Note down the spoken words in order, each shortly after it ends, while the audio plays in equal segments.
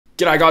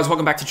G'day guys,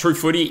 welcome back to True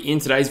Footy. In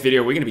today's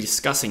video, we're going to be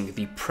discussing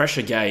the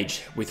pressure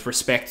gauge with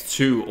respect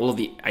to all of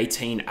the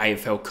 18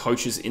 AFL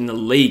coaches in the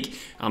league.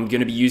 I'm going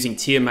to be using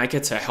Tier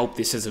Maker to help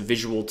this as a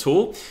visual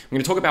tool. I'm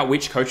going to talk about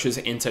which coaches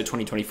enter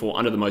 2024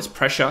 under the most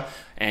pressure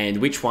and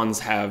which ones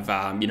have,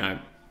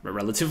 a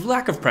relative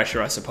lack of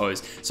pressure, I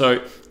suppose.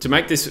 So to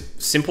make this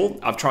simple,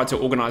 I've tried to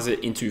organize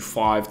it into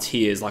 5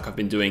 tiers like I've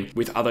been doing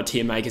with other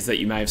tier makers that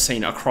you may have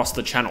seen across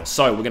the channel.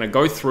 So we're gonna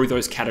go through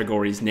those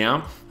categories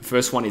now. The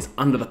first one is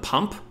under the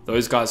pump.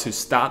 Those guys who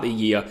start the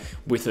year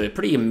with a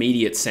pretty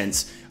immediate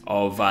sense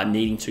of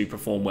needing to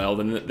perform well.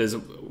 Then there's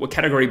a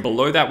category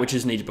below that, which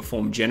is need to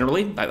perform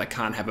generally, like they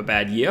can't have a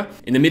bad year.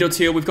 In the middle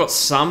tier, we've got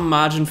some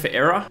margin for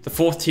error. The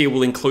 4th tier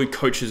will include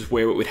coaches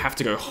where it would have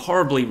to go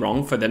horribly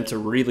wrong for them to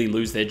really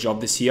lose their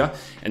job this year.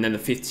 And then the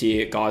 5th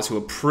tier, guys who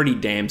are pretty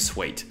damn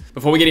sweet.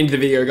 Before we get into the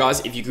video,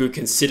 guys, if you could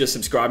consider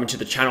subscribing to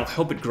the channel,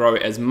 help it grow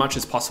as much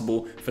as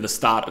possible for the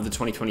start of the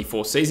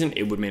 2024 season,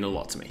 it would mean a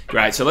lot to me.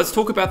 Great, so let's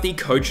talk about the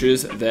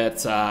coaches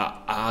that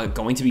are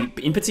going to be,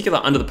 in particular,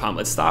 under the pump.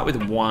 Let's start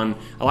with one.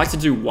 I like to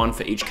do one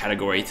for each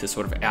category to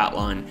sort of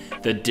outline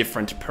the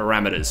different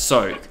parameters.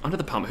 So, under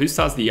the pump, who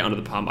starts the year under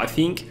the pump? I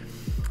think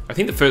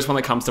the first one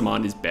that comes to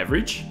mind is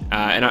Beveridge.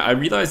 And I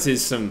realize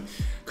there's some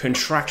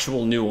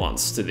contractual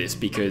nuance to this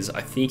because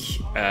I think,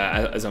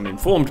 as I'm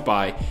informed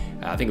by,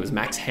 I think it was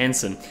Max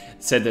Hansen,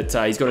 said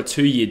that he's got a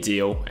 2-year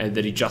deal and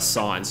that he just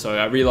signed. So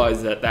I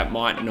realize that that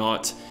might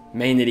not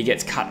mean that he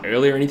gets cut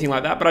early or anything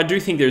like that, but I do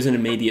think there's an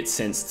immediate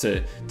sense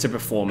to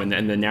perform,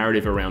 and the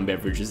narrative around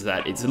Beveridge is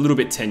that it's a little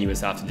bit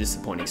tenuous after a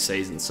disappointing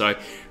season. So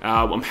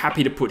I'm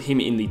happy to put him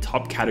in the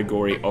top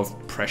category of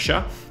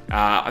pressure.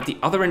 At the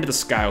other end of the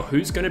scale,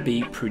 who's going to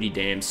be pretty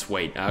damn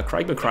sweet?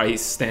 Craig McRae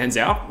stands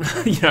out.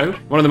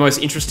 One of the most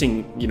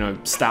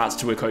interesting, starts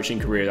to a coaching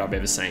career that I've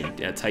ever seen.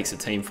 Takes a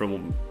team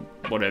from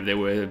whatever they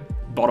were,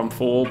 bottom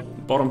 4,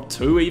 bottom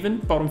 2 even,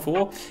 bottom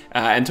 4,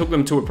 and took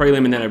them to a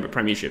prelim and then a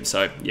premiership.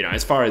 So,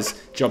 as far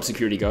as job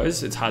security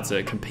goes, it's hard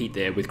to compete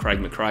there with Craig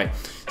McRae.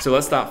 So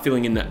let's start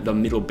filling in the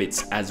middle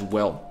bits as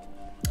well.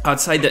 I'd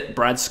say that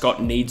Brad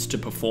Scott needs to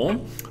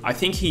perform. I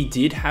think he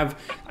did have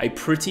a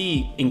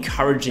pretty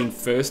encouraging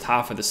first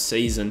half of the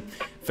season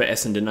for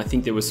Essendon. I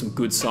think there were some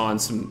good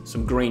signs,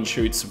 some green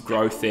shoots of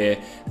growth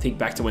there. I think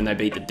back to when they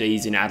beat the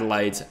D's in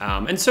Adelaide,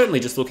 and certainly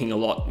just looking a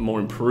lot more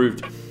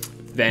improved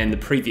than the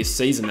previous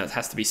season, that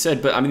has to be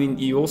said. But I mean,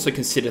 you also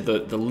consider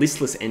the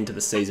listless end to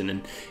the season,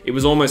 and it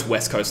was almost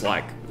West Coast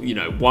like,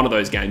 one of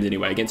those games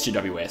anyway against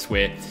GWS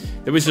where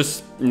there was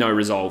just no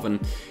resolve. And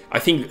I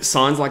think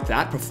signs like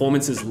that,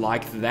 performances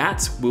like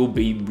that, will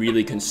be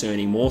really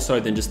concerning, more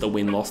so than just the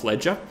win-loss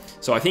ledger.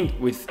 So I think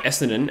with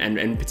Essendon, and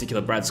in particular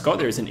Brad Scott,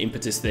 there is an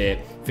impetus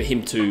there for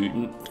him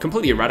to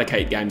completely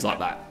eradicate games like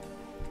that,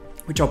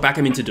 which I'll back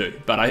him in to do.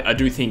 But I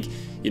do think,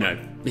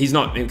 he's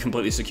not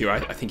completely secure.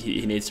 I think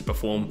he needs to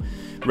perform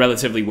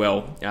relatively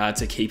well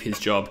to keep his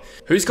job.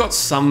 Who's got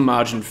some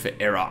margin for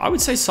error? I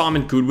would say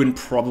Simon Goodwin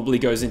probably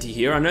goes into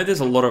here. I know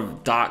there's a lot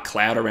of dark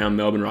cloud around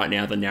Melbourne right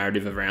now, the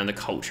narrative around the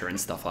culture and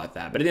stuff like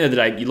that. But at the end of the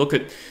day, you look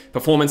at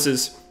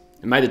performances,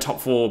 it made the top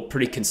 4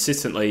 pretty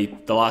consistently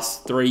the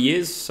last 3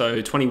 years.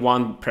 So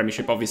 21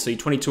 premiership, obviously,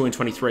 22 and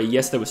 23.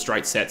 Yes, there were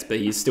straight sets, but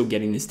he's still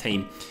getting this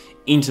team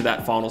into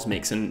that finals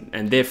mix, and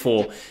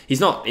therefore he's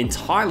not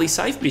entirely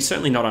safe, but he's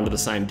certainly not under the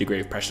same degree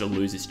of pressure to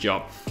lose his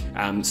job.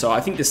 So I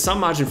think there's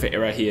some margin for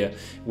error here,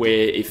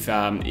 where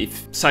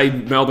if say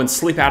Melbourne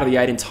slip out of the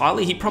 8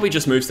 entirely, he probably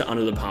just moves to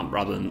under the pump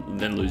rather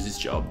than lose his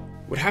job.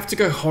 Would have to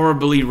go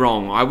horribly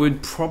wrong. I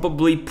would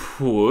probably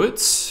put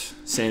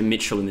Sam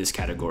Mitchell in this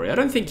category. I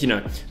don't think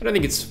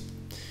it's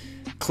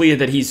clear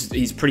that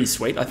he's pretty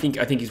sweet. I think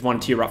he's one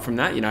tier up from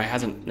that. He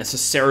hasn't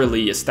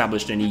necessarily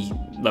established any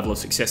level of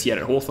success yet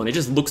at Hawthorn. It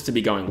just looks to be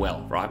going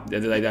well, right?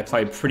 They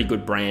play a pretty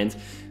good brand,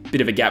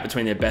 bit of a gap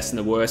between their best and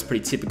the worst,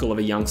 pretty typical of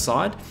a young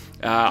side.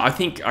 I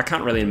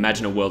can't really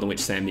imagine a world in which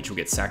Sam Mitchell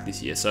gets sacked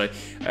this year. So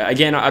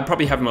again, I'd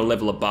probably have him a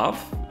level above,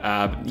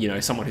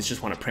 someone who's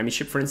just won a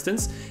premiership, for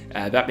instance.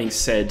 That being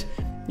said,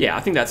 yeah, I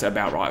think that's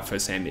about right for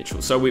Sam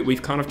Mitchell. So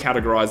we've kind of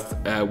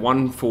categorized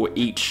one for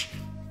each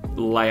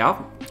layer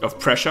of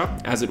pressure,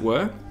 as it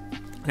were.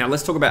 Now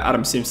let's talk about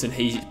Adam Simpson.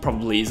 He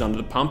probably is under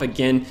the pump.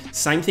 Again,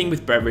 same thing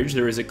with Beveridge.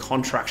 There is a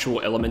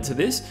contractual element to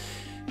this,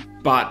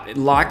 but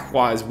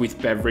likewise with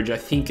Beveridge, I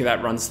think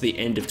that runs to the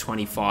end of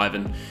 25,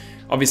 and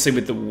obviously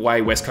with the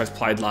way West Coast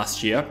played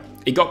last year,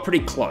 it got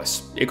pretty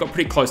close. It got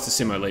pretty close to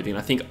Simo leaving.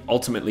 I think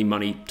ultimately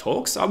money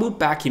talks. I will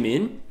back him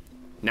in.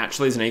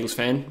 Naturally, as an Eagles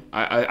fan,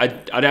 I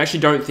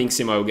actually don't think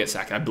Simo will get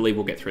sacked. I believe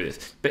we'll get through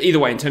this. But either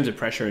way, in terms of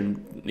pressure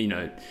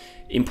and,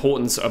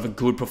 importance of a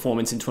good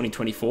performance in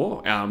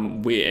 2024,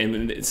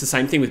 and it's the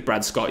same thing with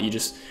Brad Scott.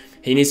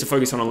 He needs to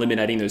focus on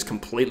eliminating those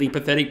completely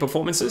pathetic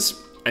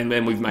performances, and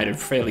then we've made a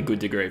fairly good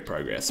degree of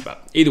progress.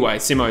 But either way,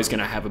 Simo is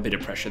going to have a bit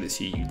of pressure this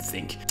year, you'd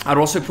think. I'd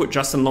also put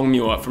Justin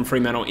Longmuir from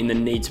Fremantle in the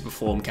need to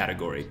perform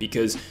category,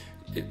 because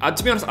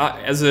to be honest,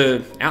 as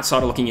an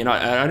outsider looking in,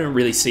 I don't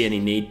really see any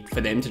need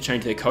for them to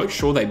change their coach.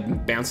 Sure, they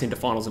bounced into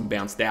finals and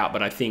bounced out,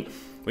 but I think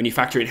when you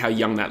factor in how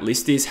young that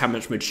list is, how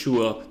much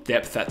mature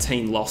depth that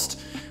team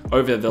lost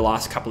over the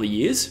last couple of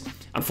years.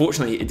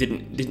 Unfortunately, it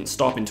didn't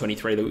stop in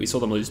 23. We saw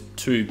them lose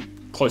 2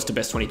 close to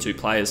best 22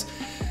 players.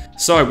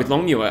 So with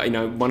Longmuir, you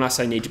know, when I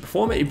say need to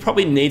perform, it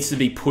probably needs to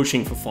be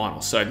pushing for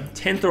finals. So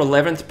 10th or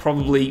 11th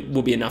probably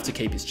will be enough to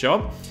keep his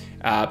job,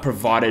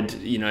 provided,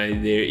 you know,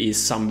 there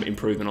is some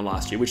improvement on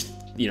last year, which,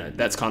 you know,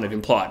 that's kind of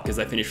implied because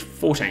they finished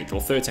 14th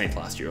or 13th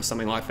last year or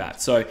something like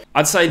that. So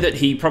I'd say that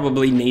he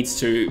probably needs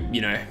to,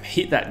 you know,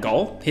 hit that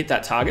goal, hit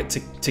that target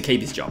to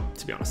keep his job,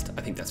 to be honest.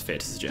 I think that's fair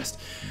to suggest.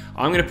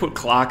 I'm going to put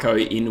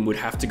Clarko in would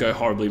have to go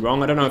horribly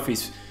wrong. I don't know if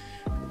he's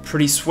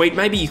pretty sweet.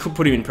 Maybe you could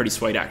put him in pretty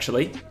sweet,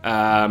 actually.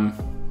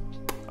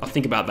 I'll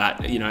think about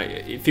that. You know,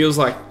 it feels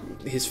like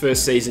his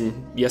first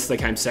season, yes, they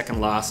came second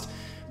last,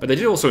 but they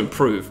did also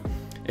improve.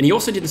 And he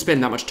also didn't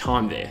spend that much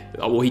time there.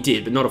 Well, he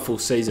did, but not a full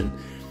season.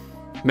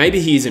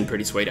 Maybe he is in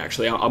pretty sweet,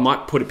 actually. I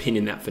might put a pin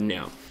in that for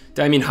now.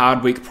 Damien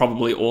Hardwick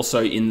probably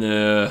also in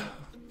the...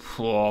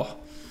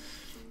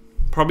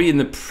 probably in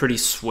the pretty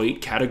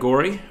sweet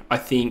category. I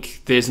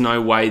think there's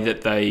no way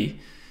that they...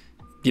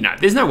 You know,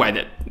 there's no way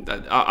that...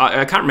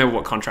 I can't remember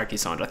what contract he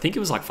signed. I think it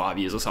was like 5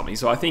 years or something.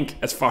 So I think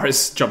as far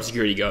as job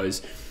security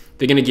goes,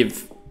 they're going to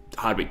give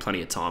Hardwick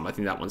plenty of time. I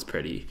think that one's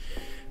pretty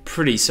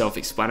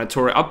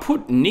self-explanatory. I'll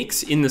put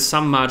Nix in the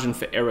some margin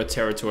for error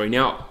territory.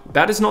 Now,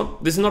 this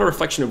is not a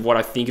reflection of what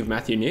I think of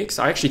Matthew Nix.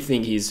 I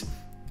think he's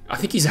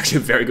actually a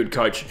very good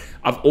coach.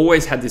 I've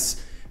always had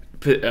this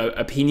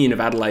opinion of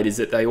Adelaide is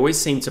that they always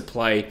seem to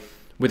play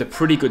with a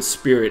pretty good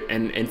spirit,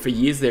 and for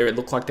years there, it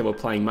looked like they were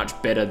playing much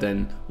better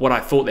than what I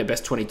thought their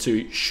best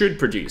 22 should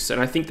produce.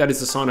 And I think that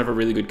is a sign of a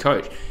really good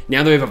coach.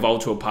 Now they've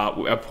evolved to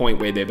a point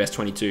where their best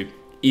 22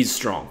 is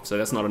strong. So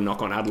that's not a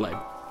knock on Adelaide.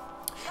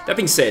 That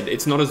being said,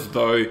 it's not as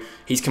though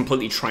he's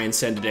completely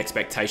transcended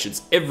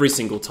expectations every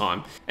single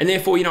time. And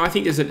therefore, you know, I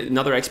think there's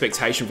another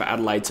expectation for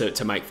Adelaide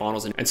to make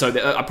finals. And so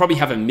I probably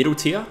have a middle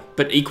tier,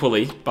 but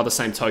equally, by the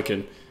same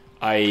token,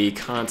 I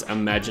can't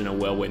imagine a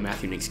world where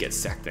Matthew Nix gets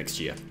sacked next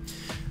year.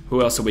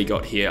 Who else have we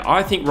got here?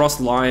 I think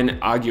Ross Lyon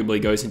arguably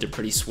goes into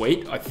pretty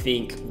sweet. I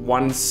think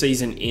one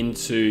season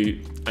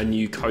into a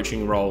new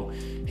coaching role,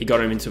 he got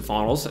him into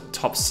finals,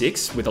 top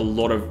 6, with a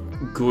lot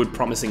of good,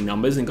 promising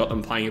numbers and got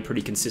them playing a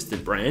pretty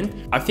consistent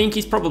brand. I think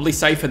he's probably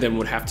safer than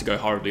would have to go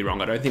horribly wrong.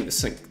 I don't think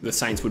the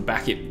Saints would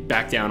back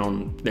down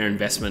on their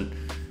investment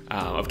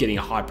of getting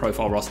a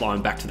high-profile Ross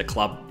Lyon back to the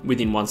club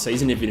within one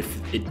season, even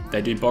if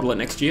they do bottle it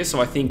next year.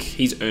 So I think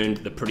he's earned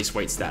the pretty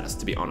sweet status,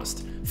 to be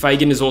honest.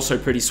 Fagan is also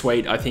pretty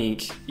sweet. I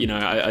think, you know,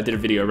 I did a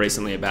video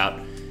recently about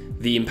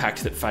the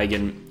impact that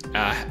Fagan,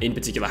 in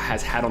particular,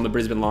 has had on the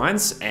Brisbane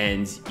Lions,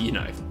 and, you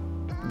know,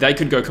 they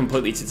could go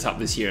completely tits up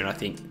this year, and I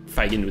think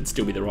Fagan would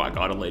still be the right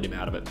guy to lead him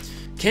out of it.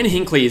 Ken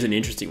Hinkley is an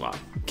interesting one.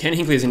 Ken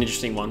Hinkley is an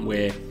interesting one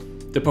where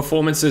the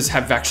performances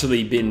have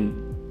actually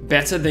been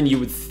better than you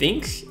would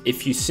think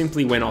if you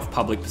simply went off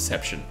public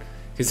perception.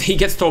 Because he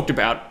gets talked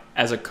about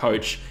as a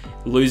coach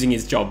losing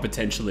his job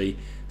potentially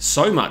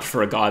so much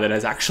for a guy that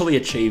has actually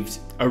achieved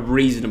a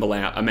reasonable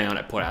amount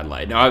at Port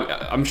Adelaide. Now,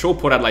 I'm sure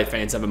Port Adelaide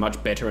fans have a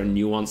much better and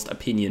nuanced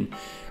opinion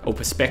or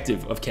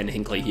perspective of Ken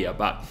Hinkley here,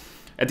 but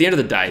at the end of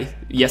the day,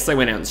 yes, they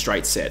went out in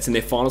straight sets and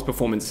their finals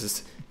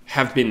performances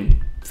have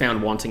been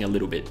found wanting a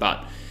little bit,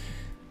 but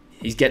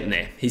he's getting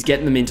there. He's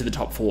getting them into the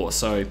top 4.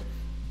 So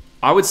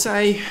I'd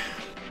say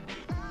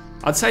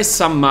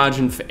some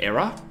margin for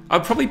error.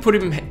 I'd probably put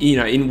him, you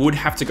know, in would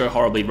have to go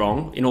horribly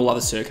wrong in all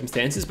other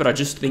circumstances, but I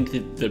just think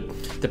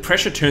that the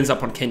pressure turns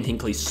up on Ken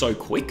Hinkley so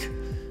quick,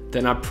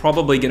 then I'm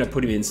probably going to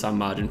put him in some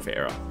margin for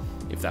error,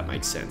 if that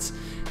makes sense.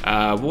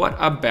 What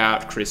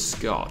about Chris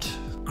Scott?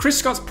 Chris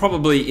Scott's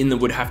probably in the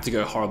would have to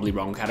go horribly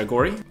wrong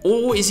category.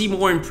 Or is he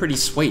more in pretty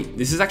sweet?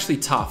 This is actually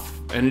tough,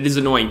 and it is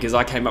annoying because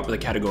I came up with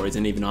the categories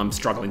and even I'm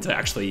struggling to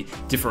actually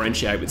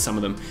differentiate with some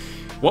of them.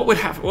 What would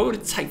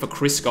it take for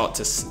Chris Scott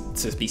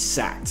to be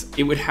sacked?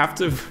 It would have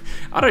to,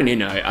 I don't even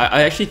know.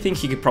 I actually think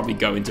he could probably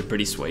go into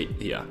pretty sweet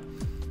here.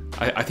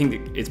 I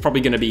think it's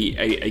probably going to be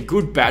a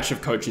good batch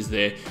of coaches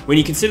there. When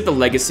you consider the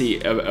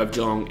legacy of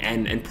Geelong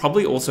and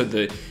probably also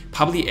the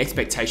public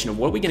expectation of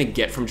what are we going to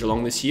get from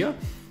Geelong this year.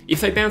 If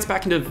they bounce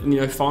back into,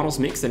 you know, finals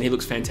mix, then he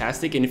looks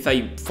fantastic. And if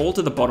they fall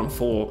to the bottom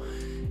 4,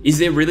 is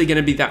there really going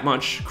to be that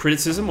much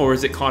criticism, or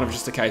is it kind of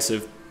just a case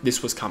of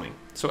this was coming?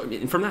 So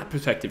from that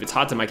perspective, it's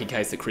hard to make a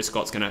case that Chris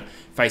Scott's going to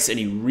face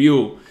any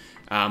real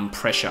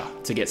pressure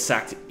to get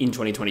sacked in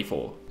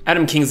 2024.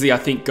 Adam Kingsley, I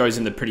think, goes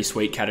in the pretty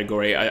sweet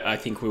category. I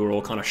think we were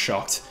all kind of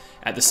shocked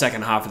at the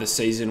second half of the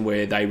season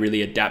where they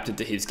really adapted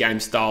to his game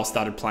style,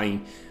 started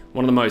playing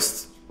one of the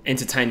most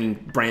entertaining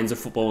brands of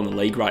football in the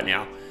league right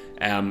now.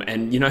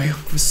 And, you know, he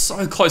was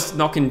so close to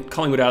knocking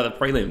Collingwood out of the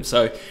prelim.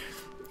 So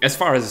as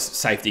far as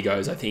safety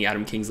goes, I think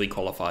Adam Kingsley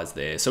qualifies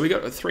there. So we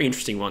got 3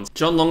 interesting ones.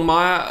 John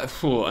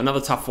Longmire,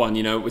 another tough one.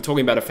 You know, we're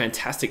talking about a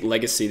fantastic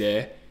legacy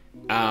there.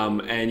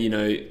 And, you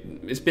know,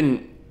 it's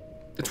been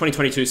the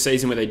 2022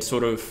 season where they'd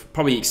sort of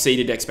probably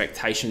exceeded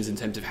expectations in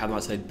terms of how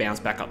much they'd bounce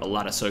back up the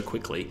ladder so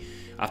quickly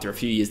after a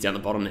few years down the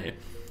bottom there.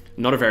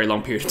 not a very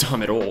long period of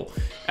time at all.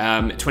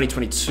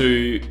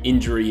 2022,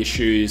 injury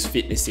issues,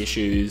 fitness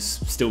issues,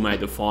 still made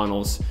the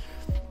finals.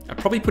 I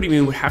probably put him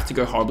in would have to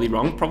go horribly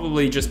wrong,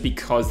 probably just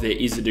because there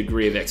is a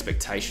degree of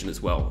expectation as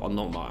well on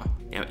Longmire.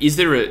 Now, is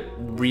there a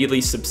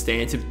really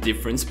substantive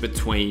difference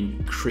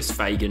between Chris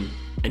Fagan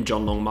and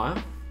John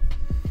Longmire?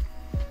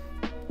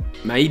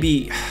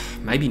 Maybe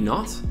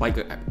not.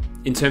 Like,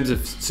 in terms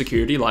of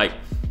security, like,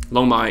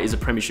 Longmire is a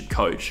premiership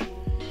coach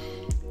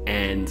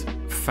and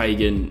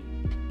Fagan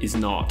is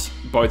not.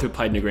 Both have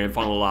played in the grand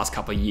final the last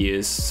couple of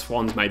years.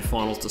 Swans made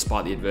finals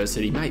despite the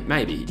adversity.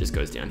 Maybe he just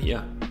goes down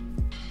here.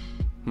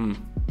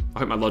 I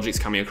hope my logic's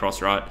coming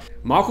across right.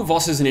 Michael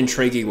Voss is an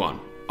intriguing one.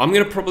 I'm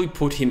going to probably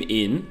put him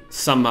in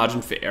some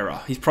margin for error.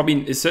 He's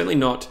certainly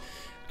not,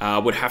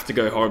 would have to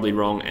go horribly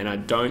wrong, and I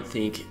don't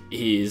think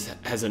he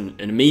has an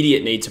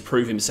immediate need to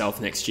prove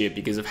himself next year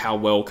because of how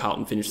well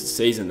Carlton finished the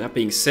season. That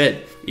being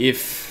said,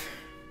 if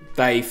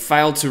they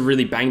failed to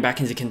really bang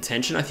back into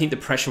contention, I think the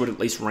pressure would at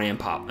least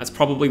ramp up. That's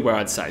probably where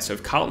I'd say. So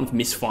if Carlton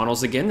miss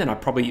finals again, then I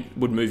probably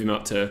would move him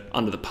up to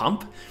under the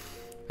pump.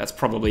 That's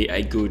probably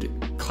a good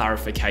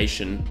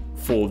clarification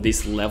for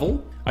this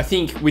level. I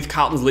think with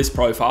Carlton's list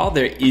profile,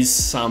 there is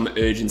some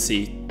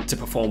urgency to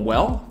perform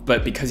well,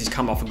 but because he's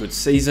come off a good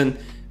season,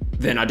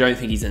 then I don't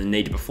think he's in the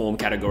need to perform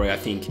category. I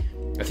think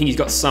he's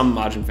got some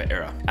margin for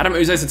error. Adem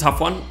Yze's a tough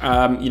one.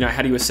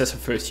 How do you assess a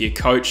first-year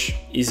coach?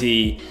 Is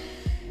he...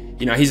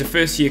 he's a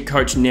first-year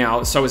coach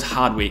now, so is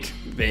Hardwick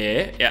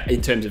there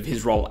in terms of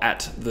his role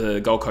at the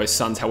Gold Coast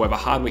Suns. However,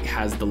 Hardwick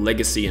has the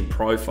legacy and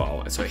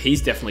profile, so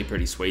he's definitely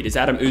pretty sweet. Is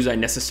Adem Yze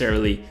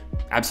necessarily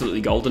absolutely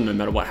golden no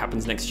matter what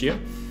happens next year?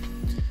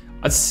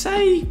 I'd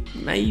say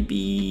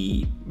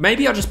maybe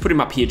I'll just put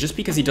him up here just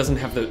because he doesn't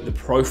have the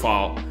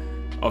profile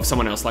of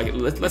someone else. Like,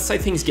 let's say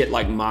things get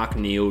like Mark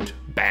Neil'd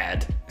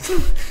bad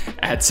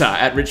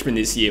at Richmond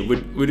this year.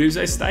 Would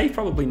Yze stay?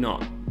 Probably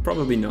not.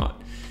 Probably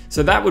not.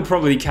 So that would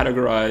probably be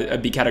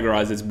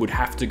categorized as would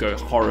have to go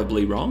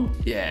horribly wrong.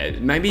 Yeah,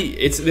 maybe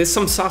there's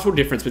some subtle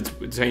difference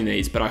between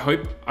these, but I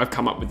hope I've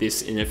come up with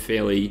this in a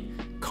fairly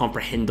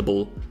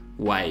comprehensible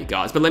way,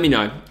 guys. But let me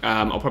know.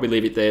 I'll probably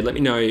leave it there. Let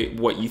me know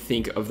what you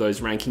think of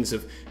those rankings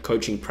of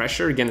coaching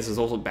pressure. Again, this is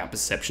also about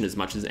perception as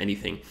much as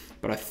anything,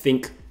 but I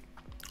think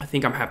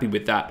I'm happy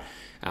with that.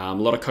 A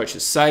lot of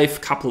coaches safe,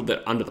 a couple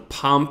that under the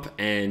pump,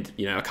 and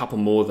a couple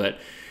more that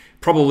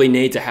probably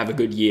need to have a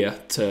good year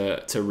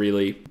to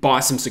really buy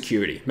some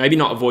security. Maybe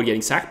not avoid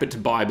getting sacked, but to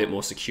buy a bit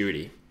more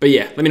security. But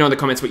yeah, let me know in the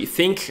comments what you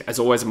think. As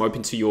always, I'm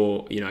open to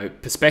your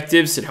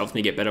perspectives. It helps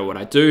me get better at what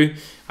I do.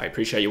 I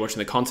appreciate you watching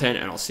the content,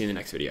 and I'll see you in the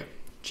next video.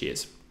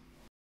 Cheers.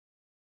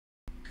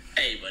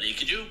 Hey buddy,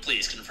 could you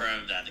please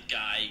confirm that the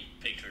guy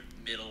pictured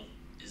middle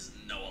is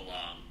Noah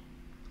Long?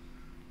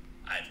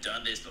 I've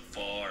done this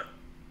before,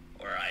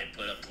 where I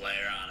put a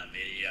player on a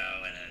video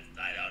and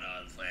I don't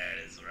know if the player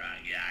is the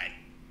wrong guy.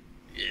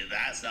 Yeah,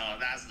 that's Noah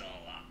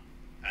Long.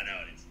 I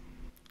know it is.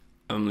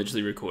 I'm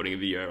literally recording a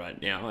video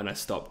right now, and I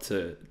stopped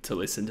to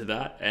listen to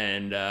that,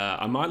 and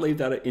I might leave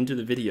that into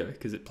the video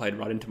because it played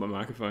right into my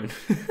microphone.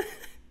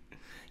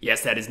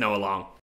 Yes, that is Noah Long.